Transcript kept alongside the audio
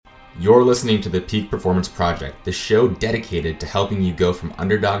You're listening to the Peak Performance Project, the show dedicated to helping you go from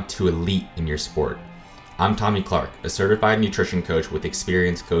underdog to elite in your sport. I'm Tommy Clark, a certified nutrition coach with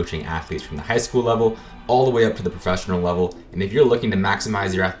experience coaching athletes from the high school level all the way up to the professional level. And if you're looking to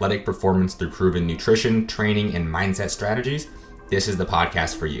maximize your athletic performance through proven nutrition, training, and mindset strategies, this is the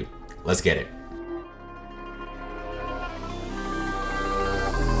podcast for you. Let's get it.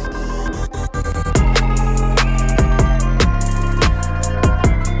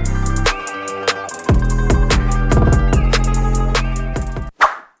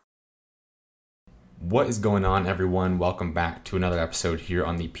 What is going on, everyone? Welcome back to another episode here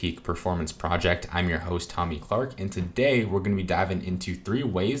on the Peak Performance Project. I'm your host, Tommy Clark, and today we're going to be diving into 3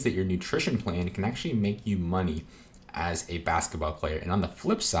 ways that your nutrition plan can actually make you money as a basketball player. And on the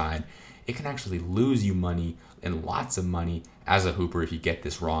flip side, it can actually lose you money and lots of money as a hooper if you get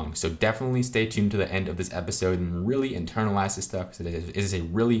this wrong. So definitely stay tuned to the end of this episode and really internalize this stuff, because it is a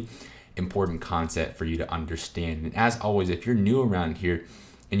really important concept for you to understand. And as always, if you're new around here,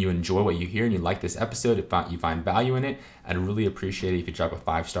 and you enjoy what you hear and you like this episode, if you find value in it, I'd really appreciate it if you drop a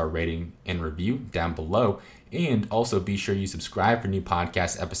 5-star rating and review down below. And also be sure you subscribe for new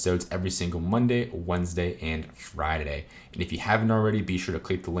podcast episodes every single Monday, Wednesday, and Friday. And if you haven't already, be sure to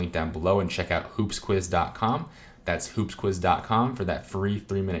click the link down below and check out hoopsquiz.com. That's hoopsquiz.com for that free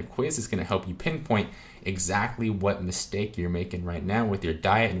 3-minute quiz. It's going to help you pinpoint exactly what mistake you're making right now with your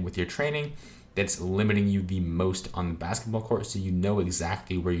diet and with your training that's limiting you the most on the basketball court, so you know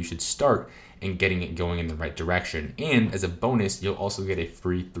exactly where you should start and getting it going in the right direction. And as a bonus, you'll also get a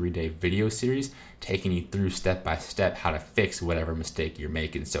free 3-day video series taking you through step by step how to fix whatever mistake you're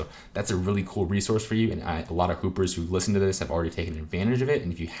making. So that's a really cool resource for you, and a lot of hoopers who listen to this have already taken advantage of it.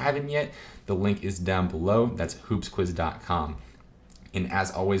 And if you haven't yet, the link is down below. That's hoopsquiz.com. And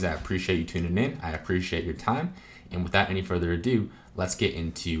as always, I appreciate you tuning in. I appreciate your time. And without any further ado, let's get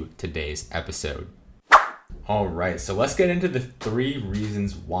into today's episode. All right, so let's get into the 3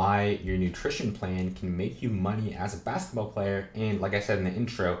 reasons why your nutrition plan can make you money as a basketball player. And like I said in the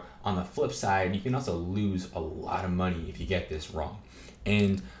intro, on the flip side, you can also lose a lot of money if you get this wrong.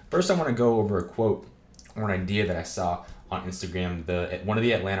 And first, I want to go over a quote or an idea that I saw on Instagram. One of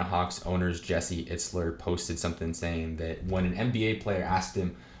the Atlanta Hawks owners, Jesse Itzler, posted something saying that when an NBA player asked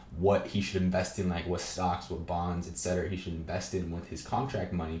him what he should invest in, like what stocks, what bonds, etc. he should invest in with his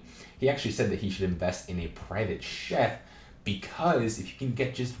contract money, he actually said that he should invest in a private chef, because if you can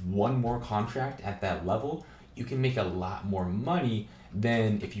get just one more contract at that level, you can make a lot more money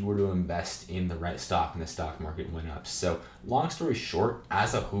than if you were to invest in the right stock and the stock market went up. So long story short,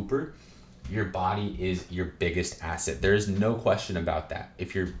 as a hooper, your body is your biggest asset. There is no question about that.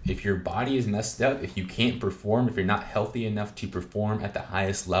 If your body is messed up, if you can't perform, if you're not healthy enough to perform at the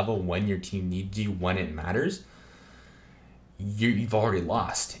highest level when your team needs you, when it matters, you've already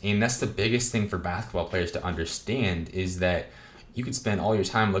lost. And that's the biggest thing for basketball players to understand, is that you could spend all your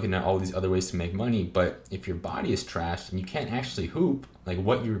time looking at all these other ways to make money, but if your body is trashed and you can't actually hoop like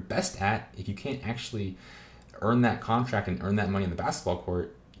what you're best at, if you can't actually earn that contract and earn that money in the basketball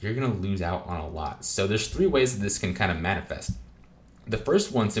court, you're going to lose out on a lot. So there's 3 ways that this can kind of manifest. The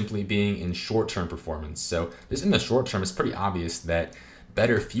first one simply being in short-term performance. So just in the short term, it's pretty obvious that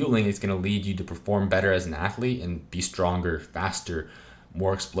better fueling is going to lead you to perform better as an athlete and be stronger, faster,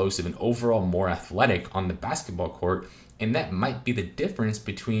 more explosive, and overall more athletic on the basketball court. And that might be the difference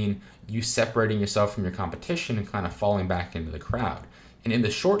between you separating yourself from your competition and kind of falling back into the crowd. And in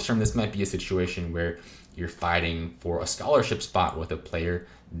the short term, this might be a situation where you're fighting for a scholarship spot with a player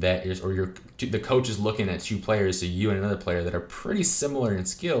that is, or the coach is looking at 2 players, so you and another player that are pretty similar in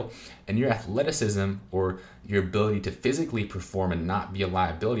skill, and your athleticism or your ability to physically perform and not be a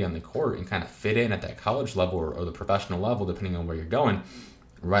liability on the court and kind of fit in at that college level or the professional level, depending on where you're going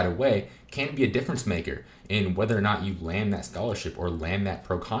right away, can be a difference maker in whether or not you land that scholarship or land that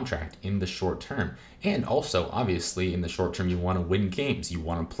pro contract in the short term. And also, obviously, in the short term, you want to win games, you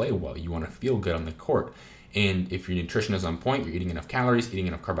want to play well, you want to feel good on the court. And if your nutrition is on point, you're eating enough calories, eating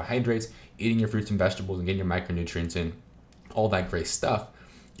enough carbohydrates, eating your fruits and vegetables, and getting your micronutrients in, all that great stuff,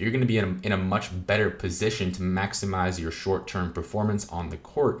 you're going to be in a much better position to maximize your short-term performance on the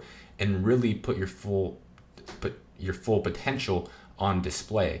court and really put your full potential on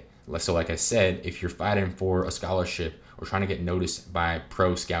display. So like I said, if you're fighting for a scholarship or trying to get noticed by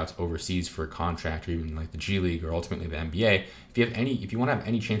pro scouts overseas for a contract, or even like the G League or ultimately the NBA, if you want to have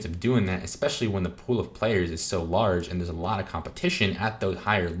any chance of doing that, especially when the pool of players is so large and there's a lot of competition at those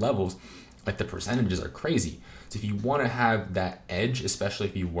higher levels, like the percentages are crazy. So if you want to have that edge, especially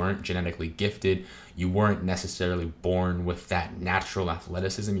if you weren't genetically gifted, you weren't necessarily born with that natural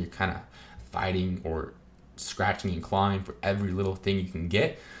athleticism, you're kind of fighting or scratching and clawing for every little thing you can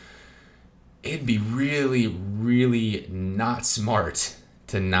get, it'd be really, really not smart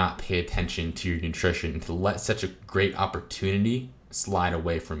to not pay attention to your nutrition, to let such a great opportunity slide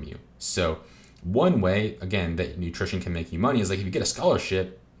away from you. So one way, again, that nutrition can make you money is like if you get a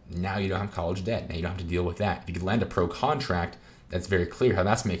scholarship, now you don't have college debt. Now you don't have to deal with that. If you could land a pro contract, that's very clear how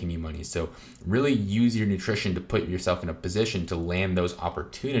that's making you money. So really use your nutrition to put yourself in a position to land those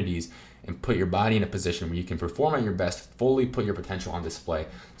opportunities and put your body in a position where you can perform at your best, fully put your potential on display.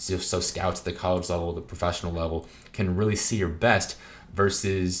 So scouts at the college level, the professional level can really see your best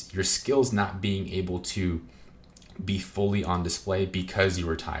versus your skills not being able to be fully on display because you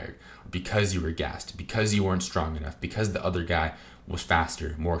were tired, because you were gassed, because you weren't strong enough, because the other guy was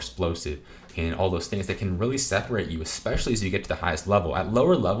faster, more explosive, and all those things that can really separate you, especially as you get to the highest level. At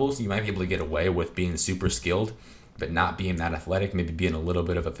lower levels, you might be able to get away with being super skilled, but not being that athletic, maybe being a little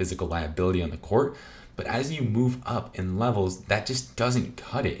bit of a physical liability on the court. But as you move up in levels, that just doesn't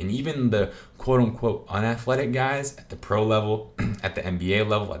cut it. And even the quote unquote unathletic guys at the pro level, at the NBA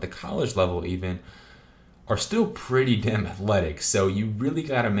level, at the college level even, are still pretty damn athletic. So you really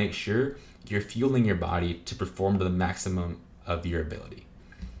got to make sure you're fueling your body to perform to the maximum of your ability.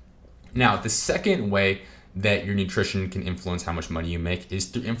 Now, the second way that your nutrition can influence how much money you make is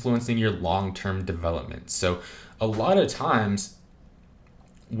through influencing your long-term development. So a lot of times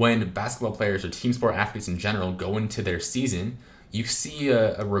when basketball players or team sport athletes in general go into their season, you see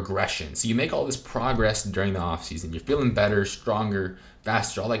a regression. So you make all this progress during the off season. You're feeling better, stronger,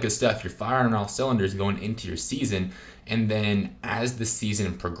 faster, all that good stuff. You're firing on all cylinders going into your season. And then as the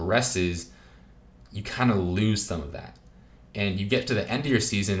season progresses, you kind of lose some of that. And you get to the end of your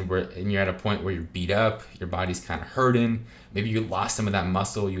season and you're at a point where you're beat up, your body's kind of hurting. Maybe you lost some of that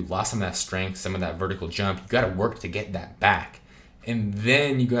muscle, you lost some of that strength, some of that vertical jump. You got to work to get that back. And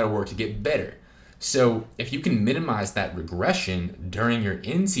then you got to work to get better. So if you can minimize that regression during your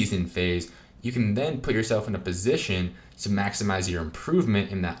in-season phase, you can then put yourself in a position to maximize your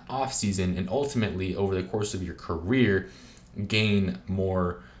improvement in that off-season and ultimately over the course of your career gain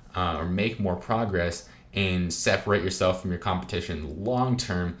more or make more progress and separate yourself from your competition long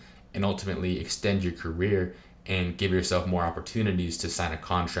term and ultimately extend your career and give yourself more opportunities to sign a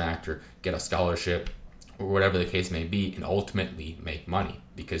contract or get a scholarship or whatever the case may be, and ultimately make money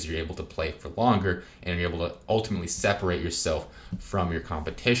because you're able to play for longer and you're able to ultimately separate yourself from your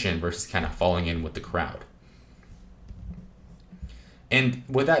competition versus kind of falling in with the crowd. And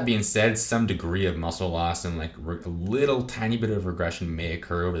with that being said, some degree of muscle loss and like a little tiny bit of regression may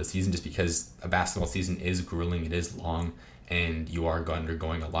occur over the season just because a basketball season is grueling, it is long, and you are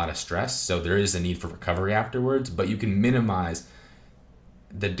undergoing a lot of stress. So there is a need for recovery afterwards, but you can minimize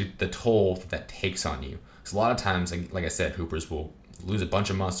the toll that takes on you. Because a lot of times, like I said, hoopers will lose a bunch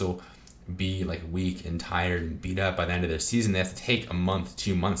of muscle, be like weak and tired and beat up by the end of their season. They have to take a month,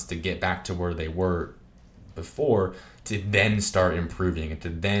 2 months to get back to where they were before to then start improving and to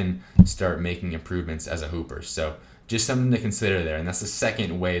then start making improvements as a hooper. So just something to consider there. And that's the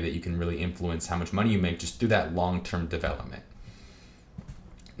second way that you can really influence how much money you make, just through that long-term development.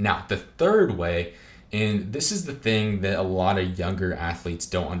 Now, the third way, and this is the thing that a lot of younger athletes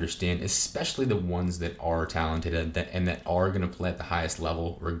don't understand, especially the ones that are talented and that are going to play at the highest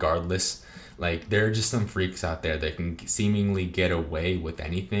level regardless. Like, there are just some freaks out there that can seemingly get away with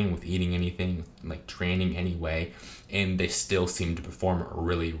anything, with eating anything, like training any way, and they still seem to perform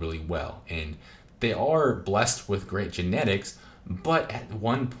really, really well. And they are blessed with great genetics, but at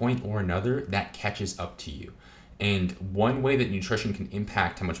one point or another, that catches up to you. And one way that nutrition can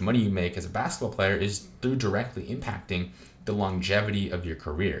impact how much money you make as a basketball player is through directly impacting the longevity of your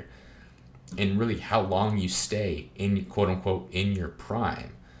career and really how long you stay in, quote unquote, in your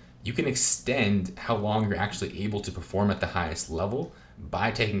prime. You can extend how long you're actually able to perform at the highest level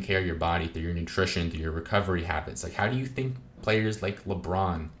by taking care of your body through your nutrition, through your recovery habits. Like, how do you think players like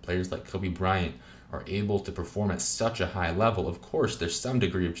LeBron, players like Kobe Bryant are able to perform at such a high level? Of course, there's some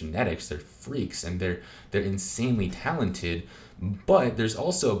degree of genetics. They're freaks and they're insanely talented, but there's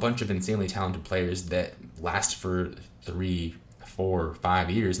also a bunch of insanely talented players that last for 3, 4, 5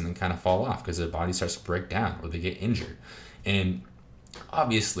 years and then kind of fall off because their body starts to break down or they get injured. And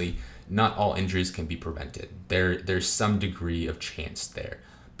obviously, not all injuries can be prevented. There's some degree of chance there.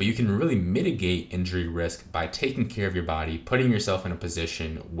 But you can really mitigate injury risk by taking care of your body, putting yourself in a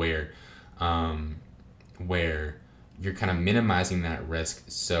position where you're kind of minimizing that risk.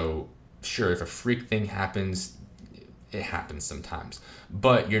 So sure, if a freak thing happens, it happens sometimes.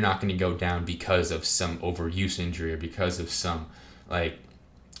 But you're not going to go down because of some overuse injury or because of some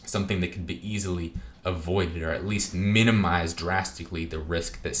something that could be easily avoided, or at least minimize drastically the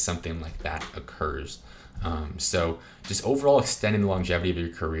risk that something like that occurs. So just overall extending the longevity of your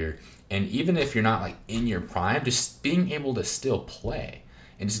career. And even if you're not like in your prime, just being able to still play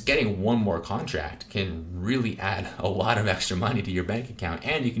and just getting one more contract can really add a lot of extra money to your bank account.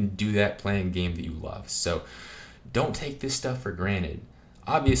 And you can do that playing a game that you love. So don't take this stuff for granted.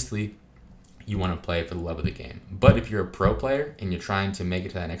 Obviously, you want to play for the love of the game. But if you're a pro player and you're trying to make it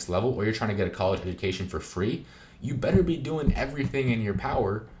to that next level, or you're trying to get a college education for free, you better be doing everything in your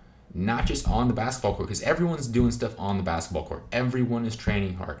power, not just on the basketball court, because everyone's doing stuff on the basketball court. Everyone is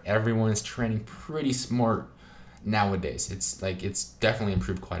training hard. Everyone is training pretty smart nowadays. It's definitely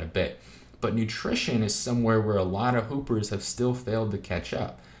improved quite a bit. But nutrition is somewhere where a lot of hoopers have still failed to catch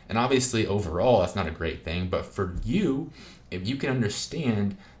up. And obviously, overall, that's not a great thing. But for you, if you can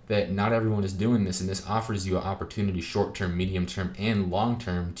understand that not everyone is doing this, and this offers you an opportunity short-term, medium-term, and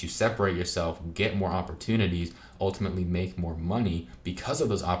long-term to separate yourself, get more opportunities, ultimately make more money because of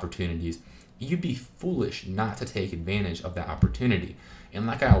those opportunities, you'd be foolish not to take advantage of that opportunity. And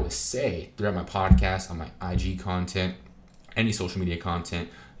like I always say throughout my podcast, on my IG content, any social media content,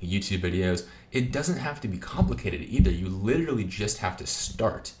 YouTube videos, it doesn't have to be complicated either. You literally just have to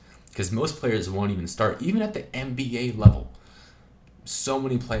start, because most players won't even start, even at the NBA level. So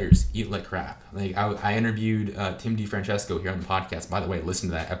many players eat like crap. Like I interviewed Tim DeFrancesco here on the podcast. By the way, listen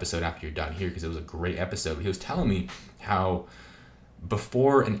to that episode after you're done here, because it was a great episode. He was telling me how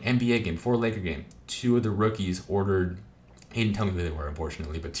before an NBA game, before a Laker game, two of the rookies ordered, he didn't tell me who they were,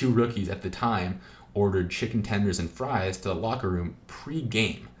 unfortunately, but two rookies at the time ordered chicken tenders and fries to the locker room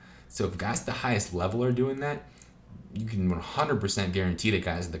pre-game. So if guys at the highest level are doing that, you can 100% guarantee that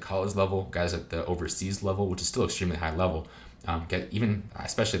guys at the college level, guys at the overseas level, which is still extremely high level, get even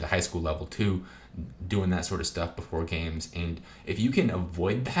especially the high school level too, doing that sort of stuff before games. And if you can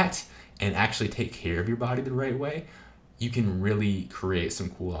avoid that and actually take care of your body the right way, you can really create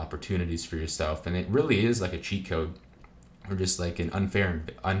some cool opportunities for yourself. And it really is like a cheat code, or just like an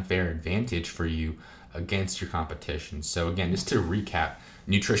unfair advantage for you against your competition. So again, just to recap,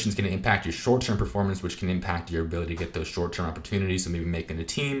 nutrition is going to impact your short-term performance, which can impact your ability to get those short-term opportunities. So maybe making a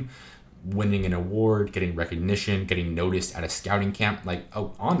team, winning an award, getting recognition, getting noticed at a scouting camp. Like,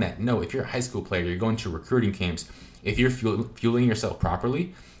 oh, on that note, if you're a high school player, you're going to recruiting camps, if you're fueling yourself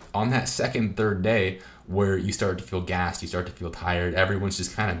properly, on that second, third day where you start to feel gassed, you start to feel tired, everyone's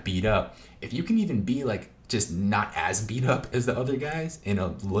just kind of beat up, if you can even be like just not as beat up as the other guys, in a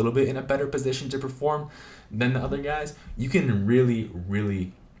little bit in a better position to perform than the other guys, you can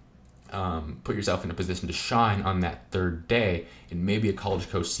really put yourself in a position to shine on that third day. And maybe a college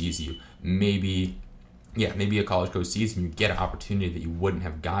coach sees you, maybe a college coach sees you, and you get an opportunity that you wouldn't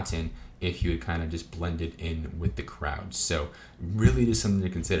have gotten if you had kind of just blended in with the crowd. So really just something to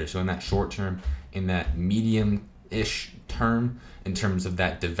consider. So in that short term, in that medium-ish term, in terms of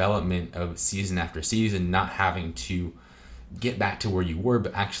that development of season after season, not having to get back to where you were,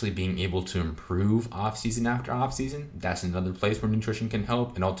 but actually being able to improve off season after off season, that's another place where nutrition can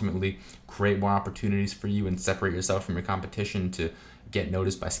help and ultimately create more opportunities for you and separate yourself from your competition to get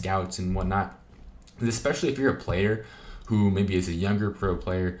noticed by scouts and whatnot. And especially if you're a player who maybe is a younger pro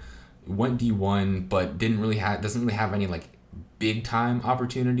player, went D1 but doesn't really have any like big time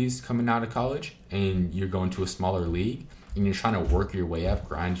opportunities coming out of college, and you're going to a smaller league and you're trying to work your way up,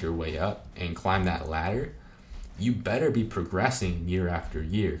 grind your way up and climb that ladder, you better be progressing year after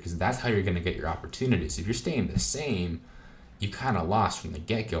year, because that's how you're going to get your opportunities. If you're staying the same, you kind of lost from the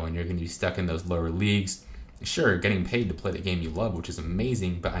get-go and you're going to be stuck in those lower leagues. Sure, getting paid to play the game you love, which is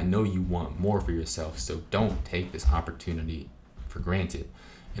amazing, but I know you want more for yourself, so don't take this opportunity for granted.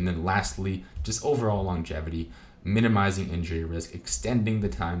 And then lastly, just overall longevity, minimizing injury risk, extending the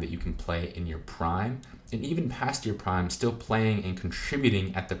time that you can play in your prime, and even past your prime, still playing and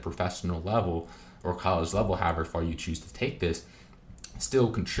contributing at the professional level or college level, however far you choose to take this, still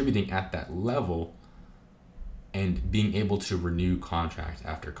contributing at that level and being able to renew contract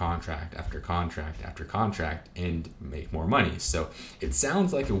after contract after contract after contract and make more money. So it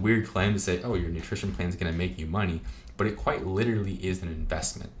sounds like a weird claim to say, oh, your nutrition plan is going to make you money, but it quite literally is an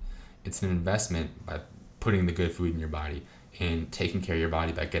investment. It's an investment by putting the good food in your body and taking care of your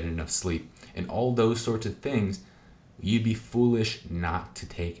body by getting enough sleep and all those sorts of things. You'd be foolish not to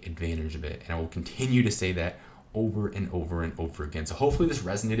take advantage of it. And I will continue to say that over and over and over again. So hopefully this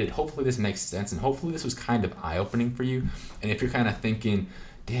resonated, hopefully this makes sense, and hopefully this was kind of eye-opening for you. And if you're kind of thinking,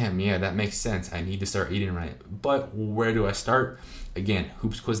 damn, yeah, that makes sense, I need to start eating right, but where do I start? Again,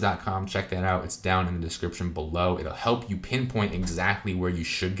 hoopsquiz.com, check that out. It's down in the description below. It'll help you pinpoint exactly where you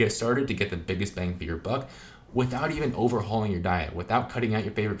should get started to get the biggest bang for your buck without even overhauling your diet, without cutting out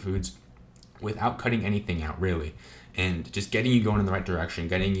your favorite foods, without cutting anything out really, and just getting you going in the right direction,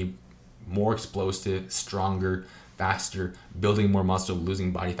 getting you more explosive, stronger, faster, building more muscle,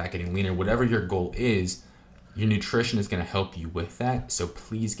 losing body fat, getting leaner, whatever your goal is, your nutrition is going to help you with that. So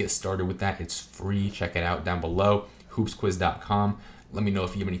please get started with that. It's free. Check it out down below, hoopsquiz.com. Let me know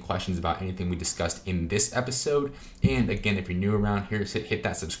if you have any questions about anything we discussed in this episode. And again, if you're new around here, hit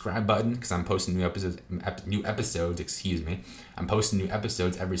that subscribe button because I'm posting new episodes. I'm posting new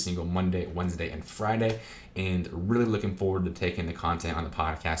episodes every single Monday, Wednesday, and Friday. And really looking forward to taking the content on the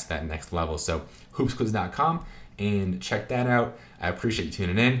podcast to that next level. So hoopsquiz.com and check that out. I appreciate you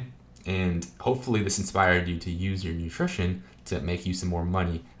tuning in. And hopefully this inspired you to use your nutrition to make you some more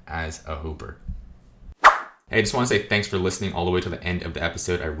money as a hooper. Hey, I just want to say thanks for listening all the way to the end of the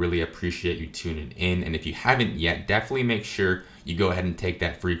episode. I really appreciate you tuning in. And if you haven't yet, definitely make sure you go ahead and take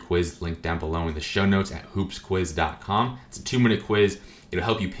that free quiz link down below in the show notes at hoopsquiz.com. It's a 2-minute quiz. It'll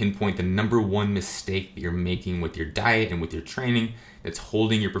help you pinpoint the number one mistake that you're making with your diet and with your training that's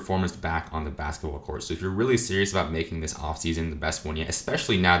holding your performance back on the basketball court. So if you're really serious about making this offseason the best one yet,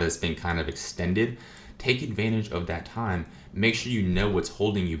 especially now that it's been kind of extended, take advantage of that time. Make sure you know what's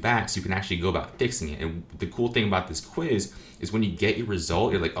holding you back so you can actually go about fixing it. And the cool thing about this quiz is when you get your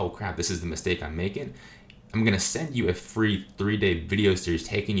result, you're like, oh crap, this is the mistake I'm making. I'm going to send you a free 3-day video series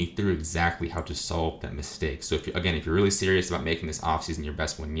taking you through exactly how to solve that mistake. So if you're really serious about making this offseason your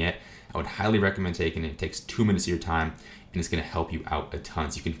best one yet, I would highly recommend taking it. It takes 2 minutes of your time and it's going to help you out a ton.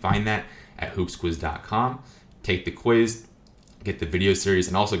 So you can find that at hoopsquiz.com. Take the quiz, get the video series,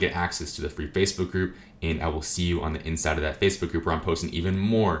 and also get access to the free Facebook group. And I will see you on the inside of that Facebook group where I'm posting even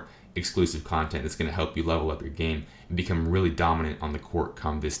more exclusive content that's going to help you level up your game and become really dominant on the court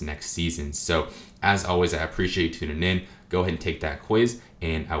come this next season. So as always, I appreciate you tuning in. Go ahead and take that quiz,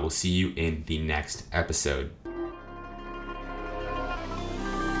 and I will see you in the next episode.